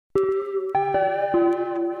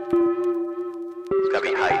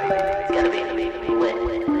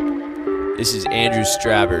This is Andrew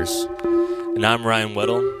Stravs, and I'm Ryan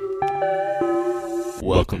Weddle.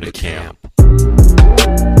 Welcome to camp.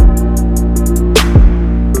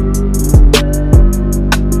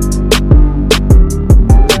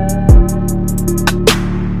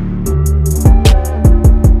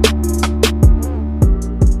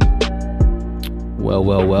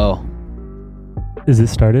 Well. Is it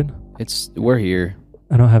started? We're here.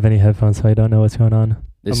 I don't have any headphones, so I don't know what's going on.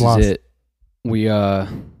 This I'm lost. is it.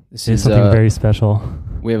 This is something very special.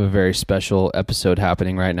 We have a very special episode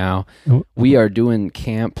happening right now. Oh. We are doing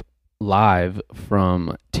camp live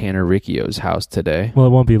from Tanner Riccio's house today. Well, it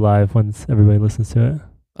won't be live once everybody listens to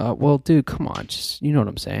it. Well, dude, come on. Just, you know what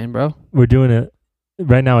I'm saying, bro? We're doing it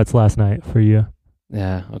right now. It's last night for you.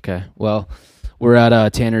 Yeah, okay. Well, we're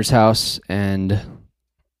at Tanner's house, and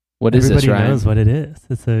what is Everybody this, Ryan? knows what it is.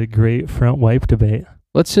 It's a great front wipe debate.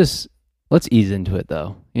 Let's ease into it,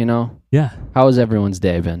 though, you know? Yeah. How has everyone's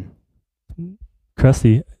day been?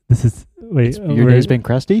 Crusty. Your day's been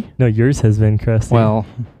crusty? No, yours has been crusty. Well,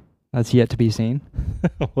 that's yet to be seen.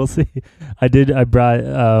 We'll see. I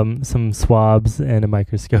brought some swabs and a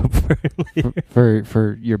microscope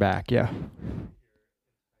for your back, yeah.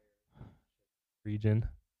 Region.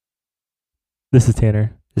 This is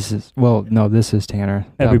Tanner. This is Tanner.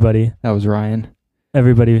 Everybody. That was Ryan.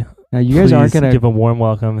 Everybody. Now you guys aren't Please gonna give a warm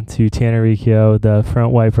welcome to Tanner Riccio, the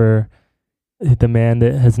front wiper, the man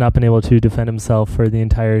that has not been able to defend himself for the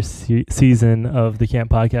entire season of the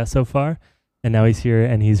Camp Podcast so far. And now he's here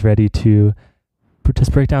and he's ready to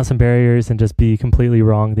just break down some barriers and just be completely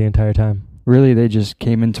wrong the entire time. Really, they just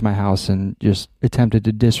came into my house and just attempted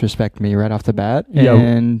to disrespect me right off the bat. Yeah,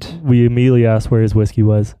 and we immediately asked where his whiskey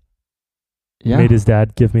was. Yeah. Made his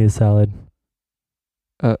dad give me his salad.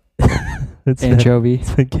 Anchovy.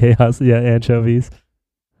 It's been chaos. Yeah, anchovies.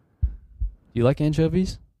 Do you like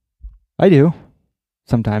anchovies? I do.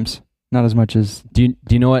 Sometimes. Not as much as Do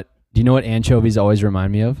you know what anchovies always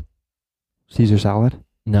remind me of? Caesar salad.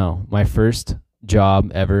 No, my first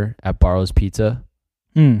job ever at Barrow's Pizza.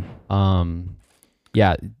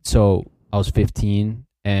 Yeah, so I was 15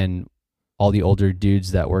 and all the older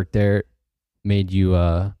dudes that worked there made you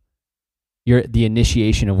the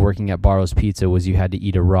initiation of working at Barrow's Pizza was you had to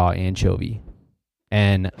eat a raw anchovy.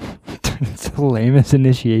 And it's the lamest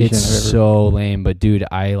initiation it's I've ever. so lame, but dude,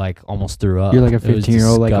 I almost threw up. You're like a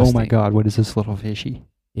 15-year-old like, oh my disgusting. God, what is this little fishy?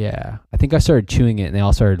 Yeah. I think I started chewing it and they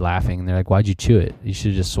all started laughing and they're like, why'd you chew it? You should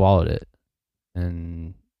have just swallowed it.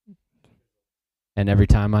 And every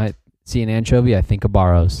time I see an anchovy, I think of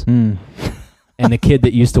Barrow's. And the kid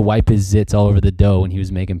that used to wipe his zits all over the dough when he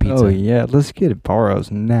was making pizza. Oh yeah, let's get it Barrow's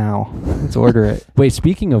now. Let's order it. Wait,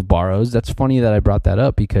 speaking of Barrow's, that's funny that I brought that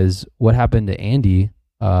up because what happened to Andy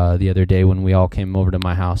the other day when we all came over to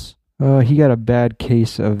my house? He got a bad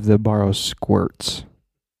case of the Barrow's squirts.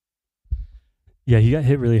 Yeah, he got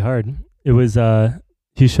hit really hard. It was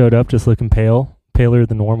he showed up just looking paler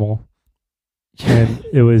than normal. And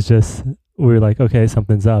it was just, we were like, okay,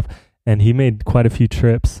 something's up. And he made quite a few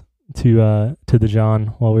trips to the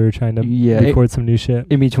John while we were trying to record some new shit.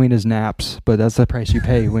 In between his naps, but that's the price you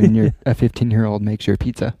pay when you're a 15-year-old makes your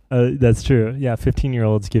pizza. That's true. Yeah,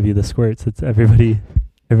 15-year-olds give you the squirts. It's everybody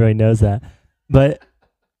knows that. But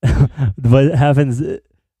what happens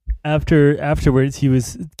afterwards, he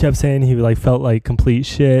kept saying he felt like complete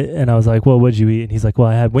shit, and I was like, well, what'd you eat? And he's like, well,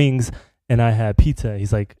 I had wings and I had pizza.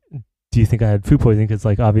 He's like, do you think I had food poisoning? Because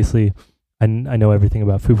obviously I know everything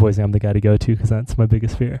about food poisoning. I'm the guy to go to because that's my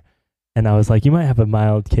biggest fear. And I was like, you might have a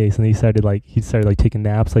mild case. And he started taking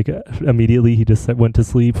naps immediately. He just went to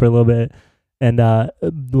sleep for a little bit. And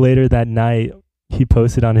later that night, he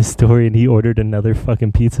posted on his story and he ordered another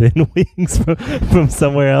fucking pizza and wings from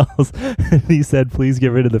somewhere else. And he said, please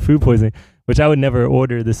get rid of the food poisoning, which I would never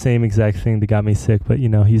order the same exact thing that got me sick. But,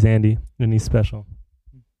 he's Andy and he's special.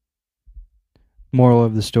 Moral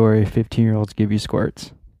of the story, 15-year-olds give you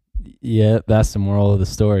squirts. Yeah, that's the moral of the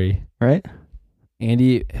story. Right?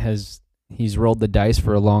 Andy he's rolled the dice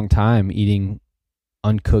for a long time eating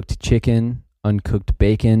uncooked chicken, uncooked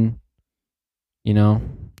bacon,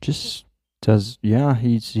 just does, yeah,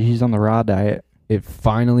 he's on the raw diet. It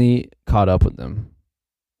finally caught up with him.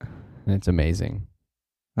 And it's amazing.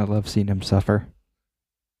 I love seeing him suffer.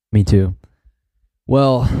 Me too.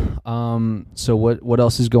 Well, so what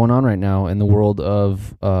else is going on right now in the world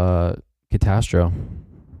of Catastro?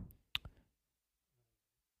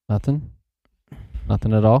 Nothing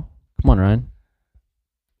at all? Come on, Ryan.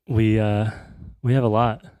 We have a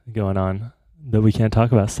lot going on that we can't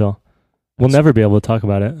talk about still. We'll never be able to talk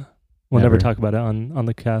about it. We'll never talk about it on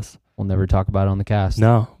the cast. We'll never talk about it on the cast.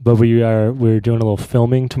 No, but we're doing a little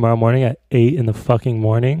filming tomorrow morning at 8 in the fucking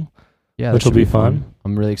morning. Yeah, which will be fun.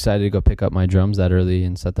 I'm really excited to go pick up my drums that early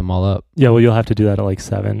and set them all up. Yeah, well, you'll have to do that at like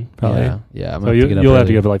 7, probably. Yeah. So you'll have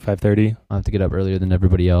to get up at like 5:30. I'll have to get up earlier than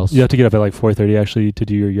everybody else. You have to get up at like 4:30 actually to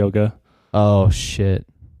do your yoga. Oh shit,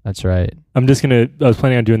 that's right. I was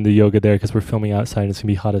planning on doing the yoga there because we're filming outside and it's gonna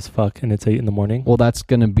be hot as fuck and it's 8 a.m. Well, that's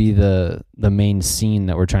gonna be the main scene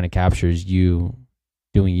that we're trying to capture is you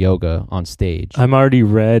doing yoga on stage. I'm already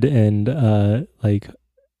red and like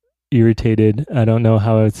irritated. I don't know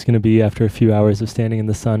how it's gonna be after a few hours of standing in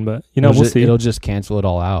the sun, but we'll see. It'll just cancel it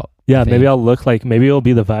all out. Yeah, maybe it'll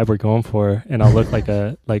be the vibe we're going for, and I'll look like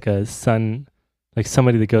a sun, like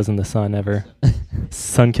somebody that goes in the sun ever,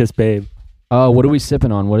 sun-kissed babe. What are we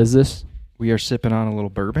sipping on? What is this? We are sipping on a little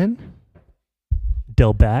bourbon.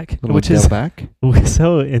 Delback, which is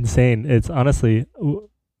so insane. It's honestly, you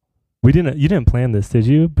didn't plan this, did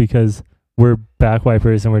you? Because we're back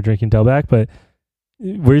wipers and we're drinking Delback, but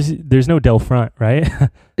there's no Del Front, right?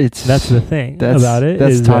 That's the thing about it.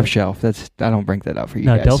 That's top shelf. I don't bring that up for you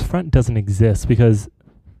guys. Del Front doesn't exist because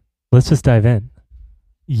let's just dive in.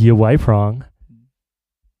 You wipe wrong,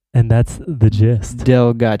 and that's the gist.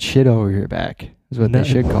 Del got shit over your back is what they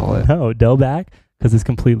should call it. No, Del back because it's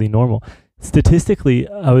completely normal. Statistically,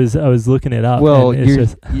 I was looking it up. Well,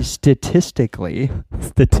 and statistically,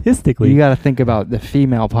 you got to think about the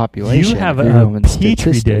female population. You have a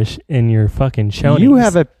petri dish in your fucking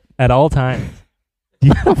chonies. At all times.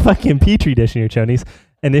 You have a fucking petri dish in your chonies.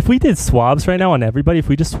 And if we did swabs right now on everybody, if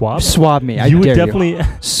we just swab me, you would definitely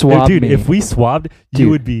swab dude, me. If we swabbed, you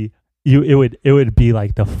would be. It would be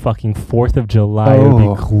like the fucking 4th of July. It would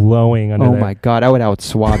be glowing under there. Oh my god, I would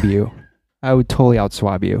out-swab you. I would totally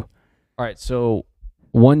out-swab you. All right, so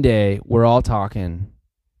one day we're all talking.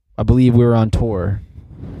 I believe we were on tour.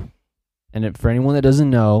 And for anyone that doesn't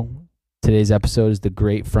know, today's episode is the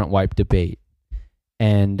Great Front Wipe Debate.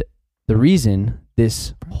 And the reason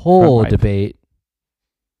this whole debate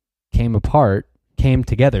came about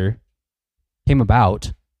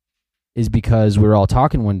is because we were all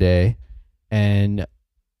talking one day and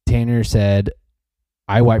Tanner said,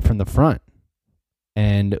 I wipe from the front.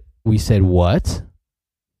 And we said, what?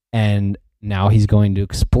 And now he's going to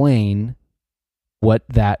explain what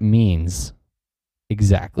that means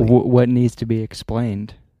exactly. What needs to be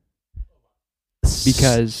explained?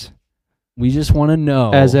 Because we just want to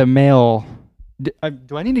know. As a male, do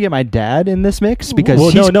I need to get my dad in this mix? Because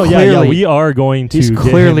we are going to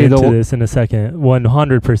get into this in a second.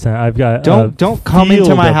 100%. I've got. Don't come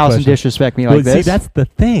into my house and disrespect me like this. See, that's the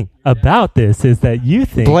thing about this is that you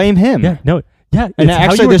think blame him. Yeah, and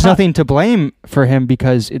actually, there's nothing to blame for him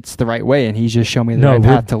because it's the right way, and he's just showing me the right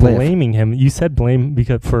path to live. Blaming him. You said blame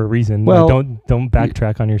because for a reason. Well, don't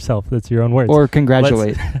backtrack on yourself. That's your own words. Or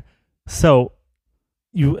congratulate. So,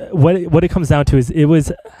 what it comes down to is it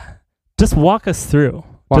was just walk us through.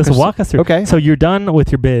 Walk us through. Okay. So you're done with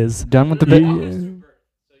your biz. Done with the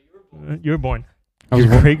biz. You were born.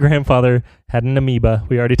 Your great grandfather had an amoeba.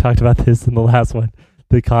 We already talked about this in the last one.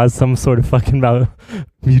 That caused some sort of fucking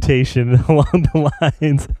mutation along the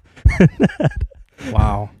lines.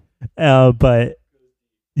 Wow. But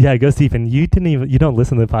yeah, it goes deep. And you don't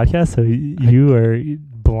listen to the podcast, so you are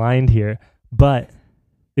blind here. But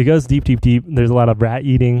it goes deep. There's a lot of rat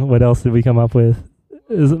eating. What else did we come up with?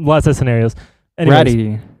 There's lots of scenarios. Anyways, rat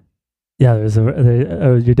eating. Yeah,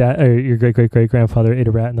 your dad or your great grandfather ate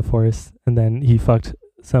a rat in the forest, and then he fucked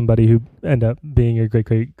somebody who ended up being your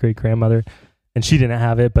great grandmother. And she didn't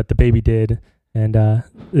have it, but the baby did, and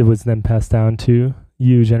it was then passed down to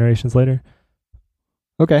you generations later.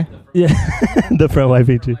 Okay. Yeah, the front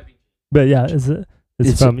wiping. But yeah, it's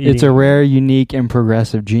from eating. It's a rare, unique, and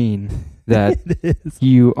progressive gene that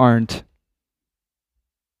you aren't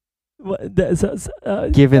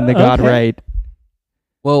given the God right.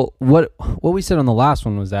 Well, what we said on the last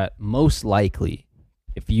one was that most likely,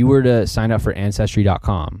 if you were to sign up for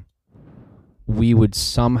Ancestry.com, we would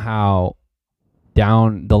somehow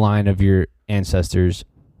down the line of your ancestors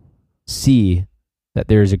see that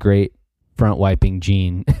there is a great front wiping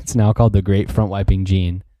gene. It's now called the great front wiping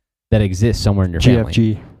gene that exists somewhere in your family.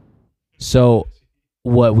 GFG. So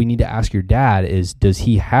what we need to ask your dad is, does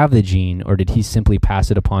he have the gene, or did he simply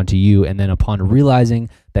pass it upon to you, and then upon realizing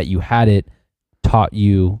that you had it, taught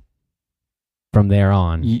you from there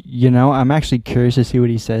on? I'm actually curious to see what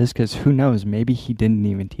he says, because who knows, maybe he didn't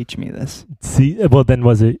even teach me this. See, well, then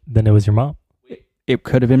it was your mom. It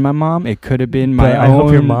could have been my mom. It could have been my own. I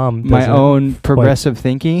hope your mom my own progressive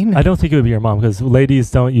thinking. I don't think it would be your mom, because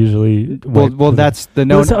ladies don't usually. Well, that's the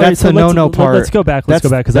no. That's the no part. Let's go back.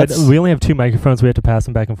 Because we only have 2 microphones. We have to pass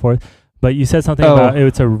them back and forth. But you said something about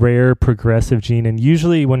it's a rare progressive gene, and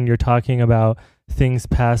usually when you're talking about things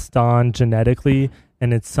passed on genetically,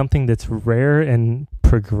 and it's something that's rare and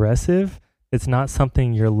progressive, it's not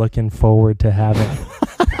something you're looking forward to having.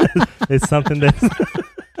 It's something that's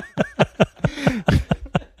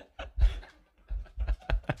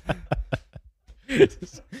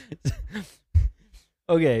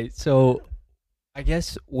Okay, so I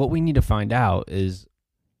guess what we need to find out is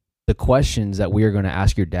the questions that we are going to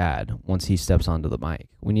ask your dad once he steps onto the mic.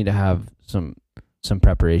 We need to have some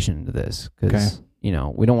preparation into this because we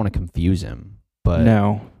don't want to confuse him. But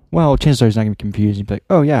no, well, chances are he's not going to be confused. He'd be like,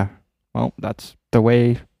 "Oh yeah, well that's the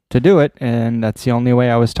way to do it, and that's the only way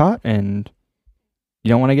I was taught." And you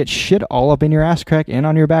don't want to get shit all up in your ass crack and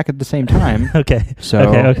on your back at the same time. Okay. So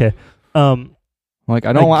Okay. Like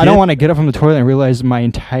I don't want to get up from the toilet and realize my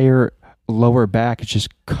entire lower back is just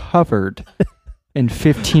covered in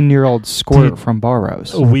 15-year-old squirt from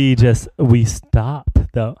Barrows. We stop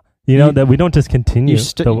though. That we don't just continue.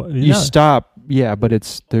 You stop, yeah, but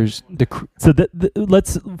there's the. So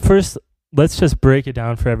let's just break it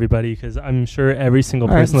down for everybody because I'm sure every single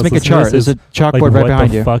person. Let's that's make a chart. There's a chalkboard right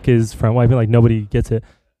behind you. What the fuck is front wiping? Like nobody gets it.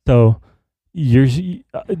 So do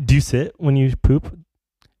you sit when you poop?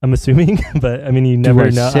 I'm assuming, but I mean, you never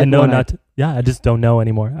know. I know not. I just don't know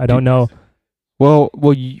anymore. I don't know. Well.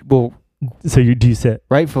 So do you sit?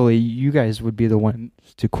 Rightfully, you guys would be the ones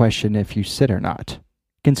to question if you sit or not,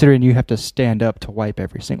 considering you have to stand up to wipe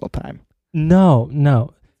every single time. No.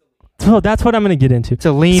 So that's what I'm going to get into. It's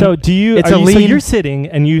a lean. So so you're sitting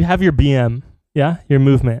and you have your BM, your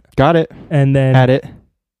movement. Got it. And then at it.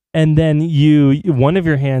 And then one of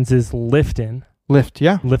your hands is lifting. Lift,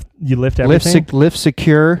 yeah. You lift everything. Lift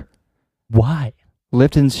secure. Why?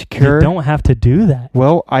 Lift and secure. You don't have to do that.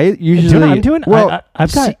 Well, I usually. Do you know what I'm doing? Well,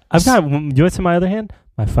 I've got. You what's in my other hand?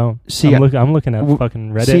 My phone. See, I'm looking at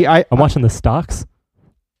fucking Reddit. See, I'm watching the stocks.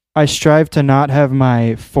 I strive to not have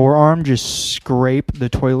my forearm just scrape the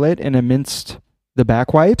toilet and amidst the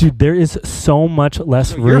back wipe. Dude, there is so much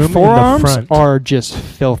less room your forearms in the front. Are just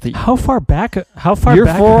filthy. How far back? Your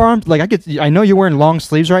forearms, I know you're wearing long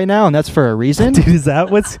sleeves right now, and that's for a reason. Dude, is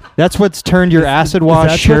that what's... That's what's turned your acid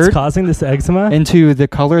wash shirt... what's causing this eczema? ...into the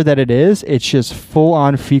color that it is. It's just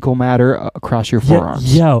full-on fecal matter across your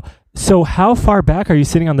forearms. Yo, so how far back are you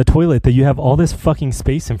sitting on the toilet that you have all this fucking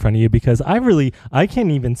space in front of you? Because I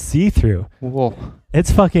can't even see through. Well...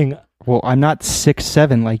 It's fucking... Well, I'm not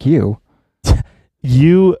 6'7" like you.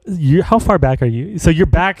 You how far back are you? So your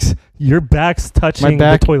back's touching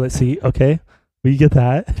the toilet seat, okay? Will you get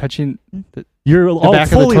that? Touching you're all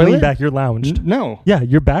fully leaned back, you're lounged. No. Yeah,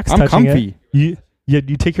 your back's I'm touching comfy. it.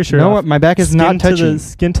 You take your shirt off. No, what? My back is not touching.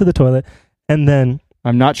 Skin to the toilet. And then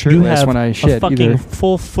I'm not shirtless when I shit a fucking either.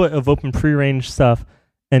 Full foot of open pre-range stuff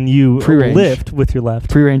and you lift with your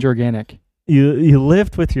left. Pre-range organic. You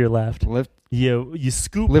lift with your left. Lift. You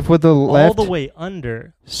scoop lift with the left all the way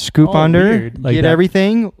under. Scoop under, like get that.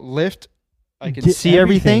 Everything, lift. I can see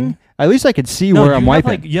everything. At least I could see where I'm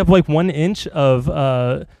wiping. You have like 1 inch of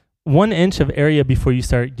area before you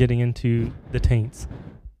start getting into the taints.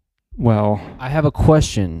 Well, I have a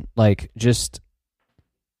question.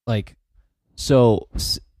 So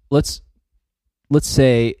let's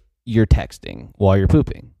say you're texting while you're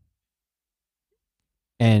pooping,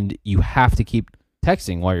 and you have to keep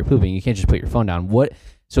texting while you're pooping. You can't just put your phone down.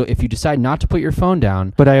 So if you decide not to put your phone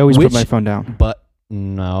down, but I always put my phone down. But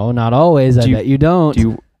no, not always. I bet you don't.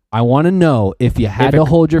 I want to know if you had to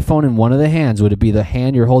hold your phone in one of the hands, would it be the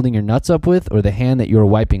hand you're holding your nuts up with, or the hand that you're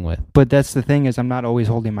wiping with? But that's the thing is, I'm not always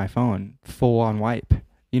holding my phone full on wipe.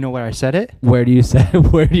 You know where I said it? Where do you set?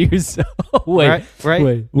 Wait. Right.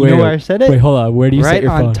 Wait. You know where I said it? Wait, hold on. Where do you set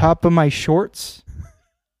your phone? Right on top of my shorts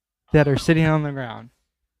that are sitting on the ground.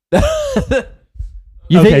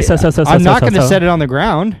 I'm not going to set it on the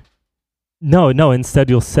ground. No. Instead,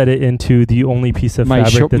 you'll set it into the only piece of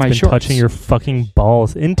fabric that's been touching your fucking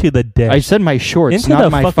balls into the dish. I said my shorts, into not the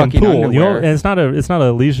my fucking pool. underwear. And it's not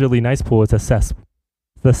a leisurely nice pool. It's a cess.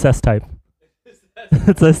 It's the cess type.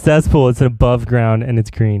 It's a cesspool. It's above ground and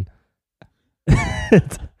it's green.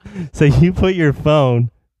 So you put your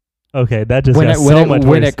phone. Okay, that just when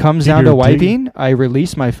it comes down to wiping, I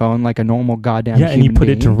release my phone like a normal goddamn human and you put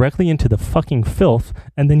being. it directly into the fucking filth,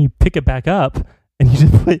 and then you pick it back up, and you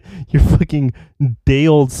just put your fucking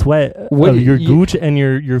day-old sweat of your gooch and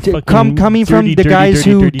your fucking coming dirty, from the dirty, guys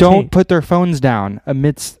dirty, who dirty don't taint. put their phones down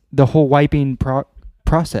amidst the whole wiping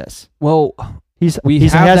process. Well, he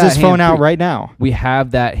has his phone out right now. We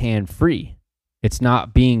have that hand free. It's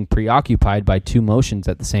not being preoccupied by two motions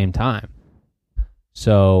at the same time.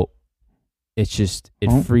 So it's just, it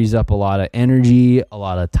frees up a lot of energy, a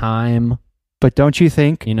lot of time. But don't you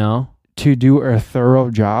think, to do a thorough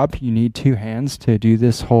job, you need two hands to do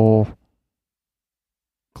this whole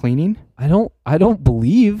cleaning? I don't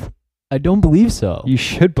believe so. You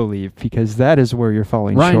should believe, because that is where you're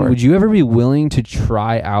falling Ryan, short. would you ever be willing to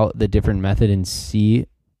try out the different method and see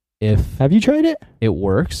if Have you tried it? it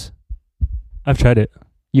works? I've tried it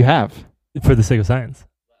You have. for the sake of science.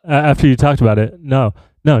 After you talked about it, no,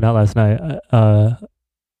 not last night. I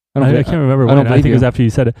can't remember when. I think it was after you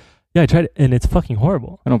said it. Yeah, I tried it, and it's fucking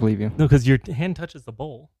horrible. I don't believe you. No, because your hand touches the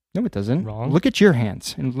bowl. No, it doesn't. Wrong. Look at your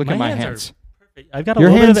hands and look at my hands. Perfect. I've got a Your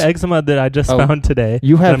little bit of hands- eczema that I just found today.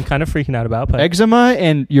 You that have I'm kind of freaking out about. But eczema,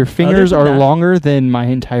 and your fingers than are that- longer than my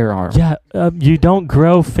entire arm. yeah, you don't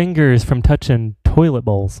grow fingers from touching toilet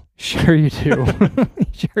bowls. Sure you do.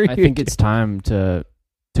 Sure I think it's time to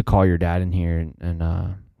call your dad in here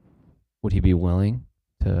and would he be willing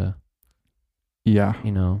to, Yeah.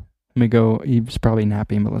 you know, Let me go. He's probably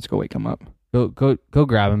napping, but let's go wake him up. go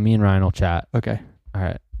grab him. Me and Ryan will chat. Okay. All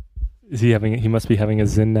right. He must be having a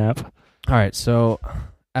Zen nap. All right. So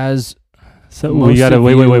So most we gotta of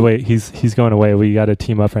wait. He's going away. We gotta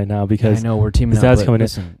team up right now because I know we're teaming his up. dad's but coming in.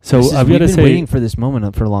 listen, So I've we've gotta been say- waiting for this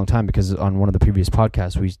moment for a long time because on one of the previous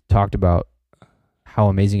podcasts we talked about how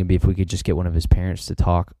amazing it'd be if we could just get one of his parents to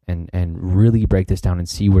talk and really break this down and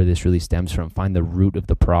see where this really stems from, find the root of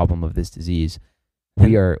the problem of this disease.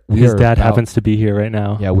 His dad happens to be here right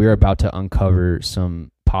now. Yeah, we are about to uncover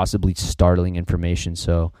some possibly startling information.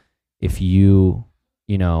 So if you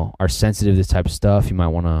are sensitive to this type of stuff, you might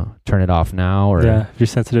want to turn it off now, or Yeah, if you're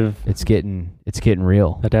sensitive. it's getting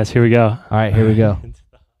real. That's here we go. All right, here we go.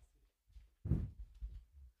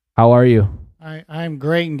 How are you? I'm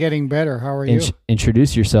great and getting better. How are you?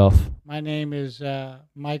 Introduce yourself. My name is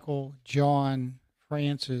Michael John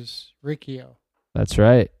Francis Riccio. That's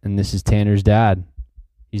right. And this is Tanner's dad.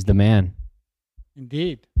 He's the man.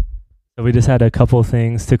 Indeed. So we just had a couple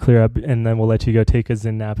things to clear up, and then we'll let you go take a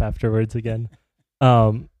Zen nap afterwards again.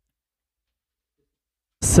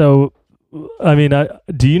 So, I mean,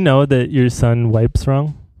 do you know that your son wipes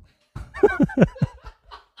wrong?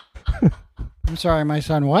 I'm sorry, my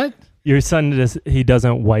son, what? Your son he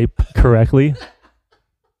doesn't wipe correctly.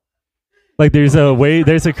 Like there's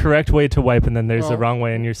a correct way to wipe, and then there's a wrong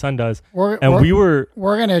way, and your son does. We're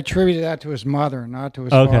going to attribute that to his mother, not to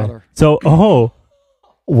his father. So,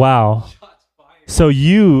 wow. So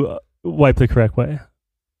you wipe the correct way.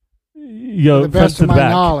 You go To the best to of the my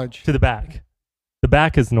back. knowledge. To the back. The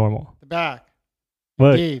back is normal. The back.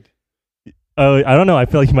 What? Indeed. Oh, I don't know. I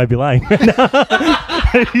feel like you might be lying right now.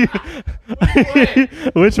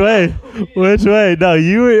 Which way? Which way? No,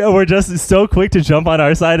 you were just so quick to jump on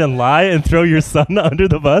our side and lie and throw your son under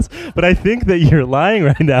the bus. But I think that you're lying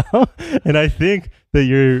right now, and I think that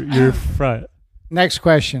you're front. Next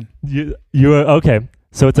question. You are okay.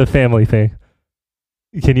 So it's a family thing.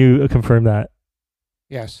 Can you confirm that?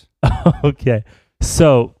 Yes. Okay.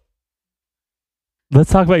 So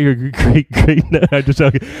let's talk about your great. No, I'm just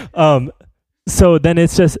joking. So then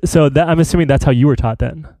it's just that I'm assuming that's how you were taught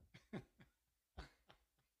then.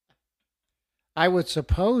 I would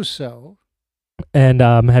suppose so. And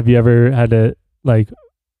have you ever had to, like,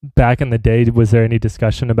 back in the day, was there any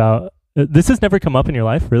discussion about this? Has never come up in your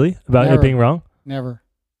life, really, about Never. it being wrong? Never.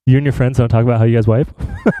 You and your friends don't talk about how you guys wipe.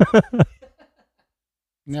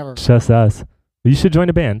 Never. Just us. You should join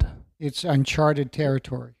a band. It's uncharted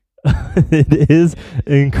territory. It is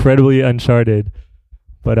incredibly uncharted.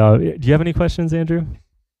 But do you have any questions, Andrew?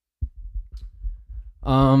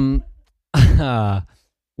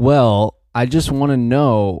 Well, I just want to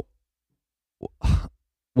know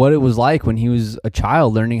what it was like when he was a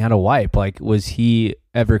child learning how to wipe. Like, was he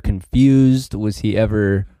ever confused? Was he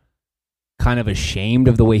ever kind of ashamed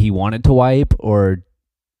of the way he wanted to wipe? Or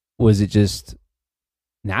was it just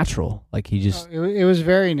natural? Like he just... It was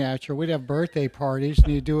very natural. We'd have birthday parties,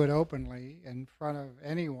 and you'd do it openly in front of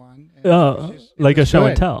anyone. And it like a was show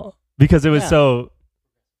and good. tell. Because it was Yeah. so...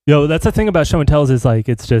 that's the thing about show and tells is, like,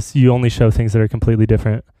 it's just you only show things that are completely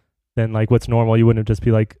different than, like, what's normal. You wouldn't just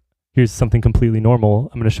be like, here's something completely normal.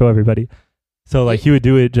 I'm going to show everybody. So, like, he would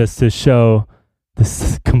do it just to show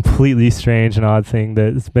this completely strange and odd thing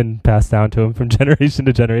that's been passed down to him from generation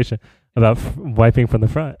to generation about wiping from the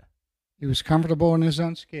front. He was comfortable in his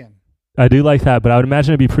own skin. I do like that, but I would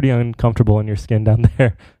imagine it'd be pretty uncomfortable in your skin down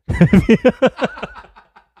there.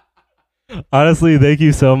 Honestly, thank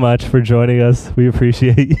you so much for joining us. We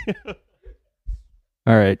appreciate you.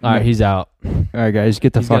 All right. All right, he's out. All right, guys,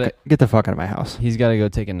 get the He's fuck gotta- out of my house. He's got to go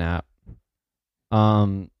take a nap.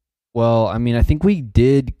 Well, I mean, I think we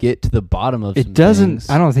did get to the bottom of some It doesn't. things.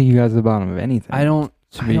 I don't think you got to the bottom of anything. I don't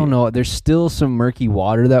know. There's still some murky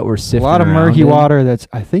water that we're A sifting lot of around murky in. water.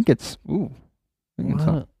 I think it's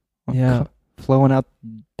What? Yeah. flowing out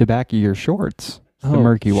the back of your shorts. It's the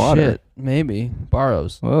murky water. Shit, maybe.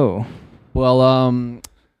 Barrows. Whoa. Well,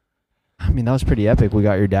 I mean, that was pretty epic. We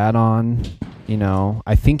got your dad on. You know,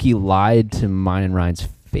 I think he lied to mine and Ryan's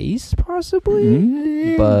face,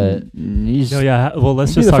 possibly. But he's well,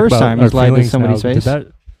 let's just the talk first about time our he's lied to feelings somebody's now.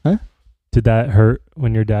 face. Did that hurt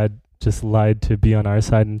when your dad just lied to be on our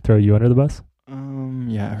side and throw you under the bus?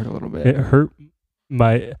 Yeah, it hurt a little bit.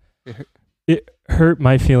 It hurt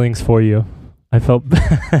my feelings for you. I felt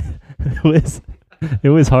it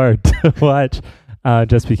was hard to watch,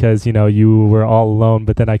 just because you were all alone.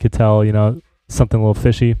 But then I could tell something a little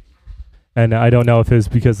fishy, and I don't know if it was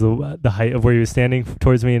because of the height of where he was standing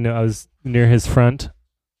towards me, and I was near his front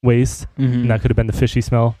waist, and that could have been the fishy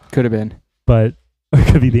smell. Could have been, but or it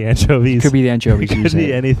could be the anchovies. Could be the anchovies. Could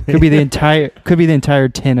be anything. Could be the entire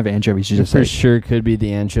tin of anchovies. You just for said. Sure could be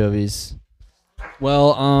the anchovies.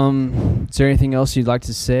 Well, is there anything else you'd like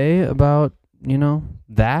to say about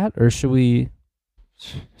that, or should we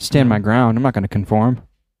stand my ground? I'm not going to conform.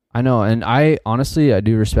 I know, and I honestly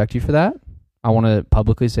do respect you for that. I want to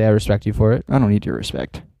publicly say I respect you for it. I don't need your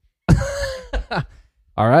respect.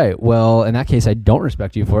 All right. Well, in that case, I don't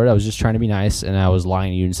respect you for it. I was just trying to be nice, and I was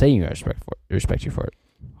lying to you and saying I respect you for it.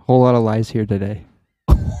 Whole lot of lies here today.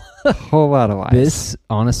 Whole lot of lies. This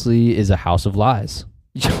honestly is a house of lies.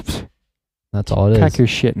 That's all it is. Pack your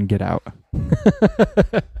shit and get out.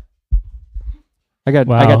 I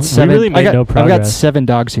got 7. We really made no progress. I've got 7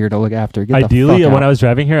 dogs here to look after. Get Ideally, the fuck when out. I was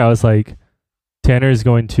driving here, I was like, Tanner is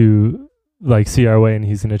going to see our way, and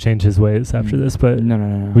he's going to change his ways after this. But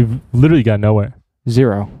no. we've literally got nowhere.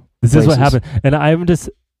 0. This is what happened. And I'm just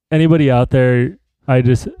anybody out there. I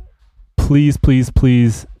just please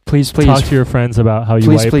talk to your friends about how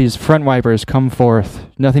you wipe. Please, front wipers, come forth.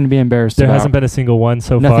 Nothing to be embarrassed about. There hasn't been a single one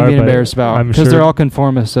so Nothing far. Nothing to be embarrassed about. Because they're all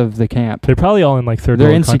conformists of the camp. They're probably all in like third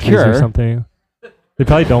world countries or something. They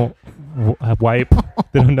probably don't wipe.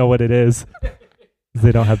 They don't know what it is.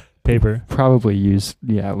 They don't have paper. Probably use,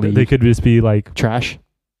 leave. They could just be like... Trash?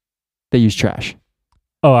 They use trash.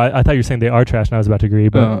 Oh, I thought you were saying they are trash, and I was about to agree,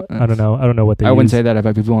 but I don't know. I don't know what they use. I wouldn't say that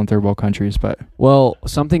about people in third world countries, but... Well,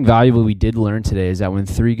 something valuable we did learn today is that when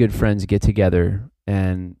 3 good friends get together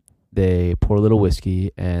and they pour a little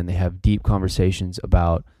whiskey and they have deep conversations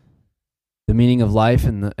about the meaning of life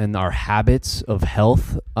and our habits of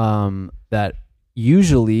health, that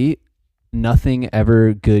usually nothing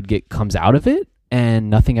ever good comes out of it and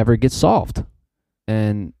nothing ever gets solved.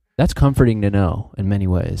 And that's comforting to know in many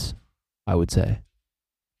ways, I would say.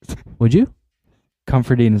 Would you?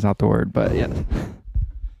 Comforting is not the word, but yeah.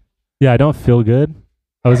 Yeah, I don't feel good.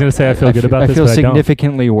 I was going to say I feel good about this, but I don't. feel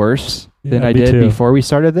significantly worse than I did before we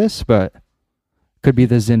started this, but could be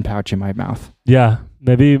the Zen pouch in my mouth. Yeah,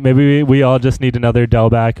 maybe we all just need another Del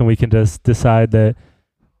back, and we can just decide that,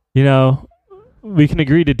 we can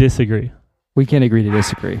agree to disagree. We can agree to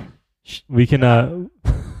disagree. We can... That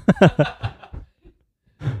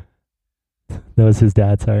was his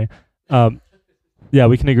dad, sorry. Yeah,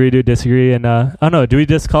 we can agree to disagree, and I don't know. Do we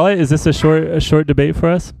just call it? Is this a short debate for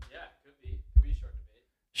us? Yeah, could be a short debate.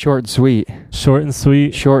 Short and sweet. Short and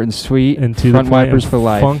sweet. Short and sweet. And to front the point, wipers for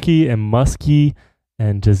life. Funky and musky,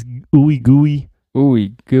 and just ooey gooey.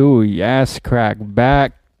 Ooey gooey ass crack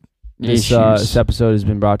back. This episode has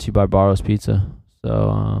been brought to you by Barrow's Pizza.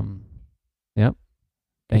 So, yep.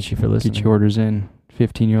 Thank you for listening. Get your orders in.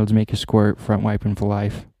 15-year-olds make a squirt. Front wiping for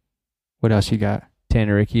life. What else you got?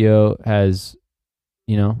 Tanner Riccio has,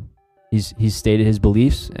 he's stated his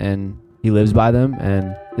beliefs and he lives by them.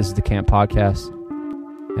 And this is the Camp Podcast.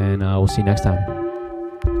 And we'll see you next time.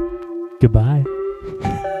 Goodbye.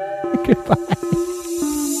 Goodbye.